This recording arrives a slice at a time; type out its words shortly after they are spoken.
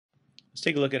Let's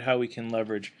take a look at how we can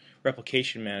leverage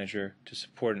Replication Manager to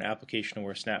support an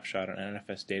application-aware snapshot on an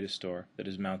NFS data store that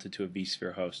is mounted to a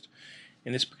vSphere host.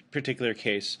 In this particular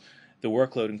case, the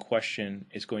workload in question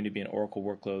is going to be an Oracle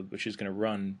workload which is going to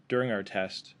run during our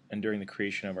test and during the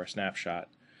creation of our snapshot.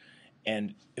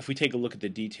 And if we take a look at the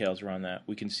details around that,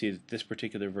 we can see that this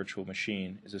particular virtual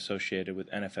machine is associated with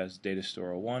NFS data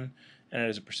store 01 and it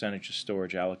has a percentage of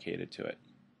storage allocated to it.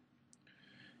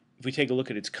 If we take a look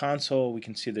at its console, we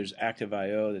can see there's active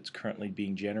I/O that's currently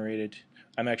being generated.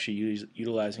 I'm actually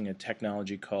utilizing a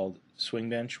technology called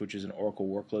SwingBench, which is an Oracle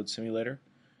workload simulator.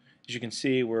 As you can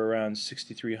see, we're around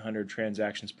 6,300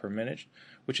 transactions per minute,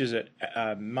 which is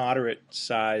a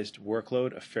moderate-sized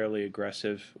workload, a fairly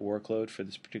aggressive workload for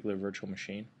this particular virtual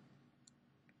machine.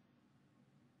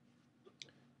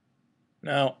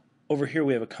 Now, over here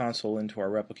we have a console into our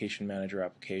Replication Manager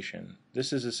application.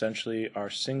 This is essentially our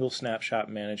single snapshot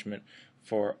management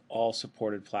for all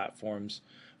supported platforms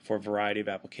for a variety of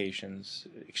applications,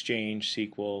 Exchange,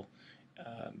 SQL,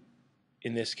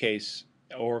 in this case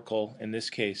Oracle, in this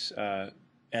case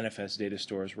NFS data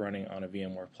stores running on a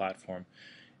VMware platform.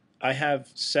 I have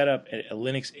set up a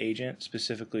Linux agent.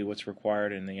 Specifically what's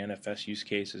required in the NFS use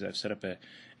case is I've set up a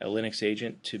Linux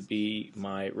agent to be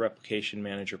my Replication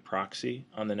Manager proxy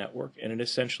on the network, and it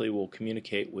essentially will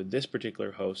communicate with this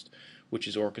particular host which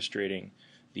is orchestrating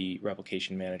the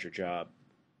Replication Manager job.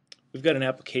 We've got an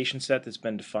application set that's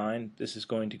been defined. This is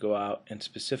going to go out and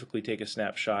specifically take a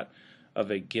snapshot of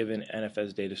a given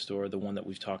NFS data store, the one that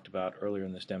we've talked about earlier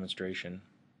in this demonstration.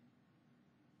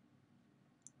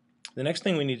 The next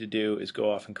thing we need to do is go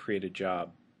off and create a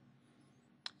job.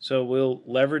 So we'll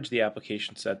leverage the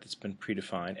application set that's been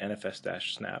predefined,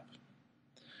 NFS-snap,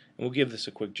 and we'll give this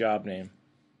a quick job name.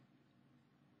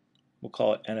 We'll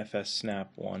call it NFS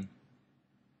Snap 1.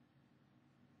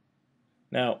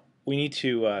 Now we need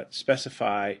to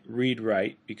specify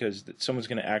read-write because someone's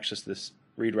going to access this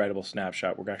read-writable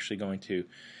snapshot. We're actually going to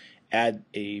add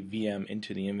a VM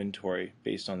into the inventory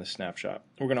based on this snapshot.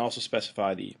 We're going to also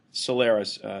specify the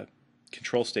Solera's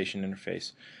control station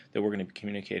interface that we're going to be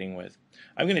communicating with.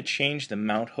 I'm going to change the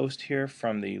mount host here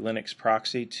from the Linux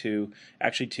proxy to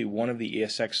one of the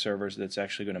ESX servers that's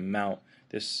actually going to mount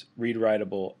this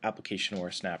read-writable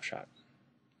application-aware snapshot.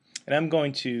 And I'm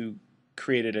going to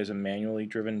create it as a manually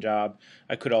driven job.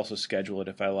 I could also schedule it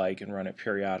if I like and run it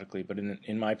periodically, but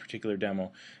in my particular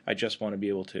demo I just want to be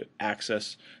able to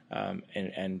access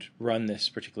and run this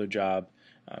particular job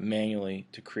manually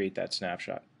to create that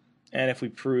snapshot. And if we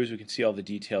peruse, we can see all the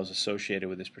details associated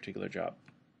with this particular job.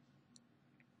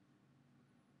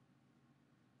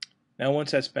 Now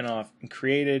once that's been off and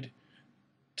created,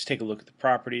 let's take a look at the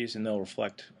properties, and they'll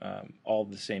reflect all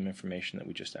of the same information that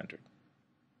we just entered.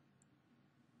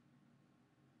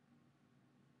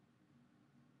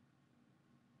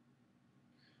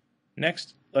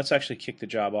 Next, let's actually kick the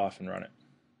job off and run it.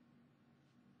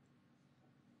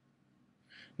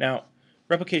 Now,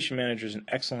 Replication Manager is an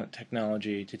excellent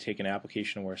technology to take an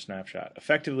application-aware snapshot.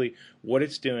 Effectively, what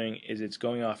it's doing is it's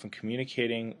going off and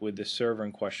communicating with the server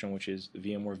in question, which is the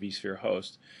VMware vSphere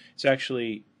host. It's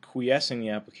actually quiescing the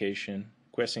application,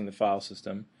 quiescing the file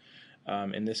system.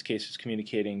 In this case, it's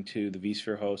communicating to the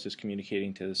vSphere host, it's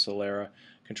communicating to the Solera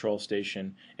control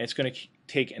station, and it's going to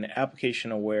take an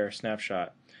application-aware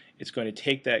snapshot. It's going to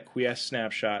take that quiesced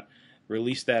snapshot,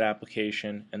 release that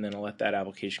application, and then let that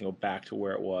application go back to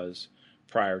where it was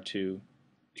prior to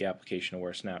the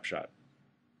application-aware snapshot.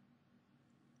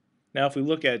 Now if we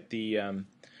look at the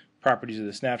properties of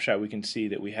the snapshot, we can see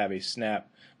that we have a snap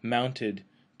mounted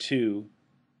to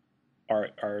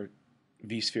our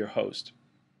vSphere host.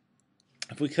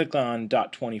 If we click on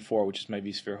 .24, which is my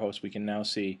vSphere host, we can now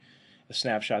see a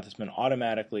snapshot that's been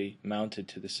automatically mounted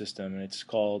to the system, and it's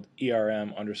called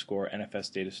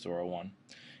ERM_NFS data store 01.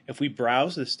 If we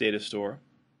browse this data store,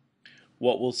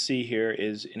 what we'll see here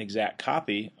is an exact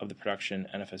copy of the production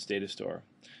NFS data store.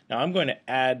 Now I'm going to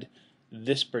add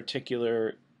this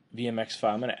particular VMX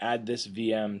file. I'm going to add this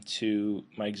VM to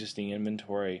my existing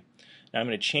inventory. Now I'm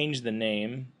going to change the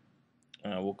name.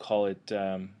 We'll call it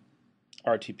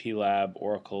RTP Lab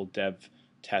Oracle Dev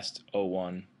Test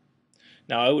 01.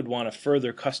 Now I would want to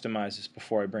further customize this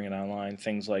before I bring it online.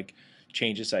 Things like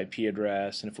change its IP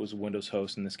address, and if it was a Windows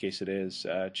host, in this case it is,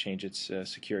 change its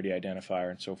security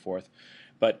identifier and so forth.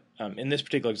 But in this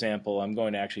particular example, I'm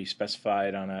going to actually specify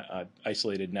it on an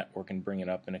isolated network and bring it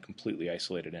up in a completely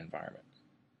isolated environment.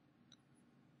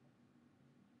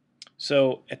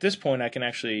 So at this point I can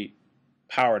actually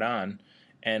power it on,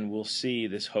 and we'll see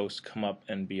this host come up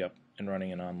and be up and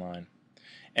running and online.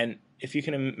 And if you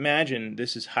can imagine,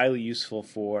 this is highly useful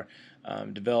for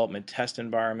development test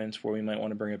environments where we might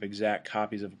want to bring up exact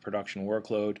copies of a production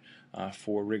workload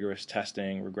for rigorous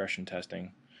testing, regression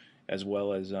testing, as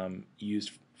well as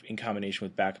used in combination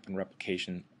with backup and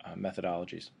replication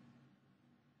methodologies.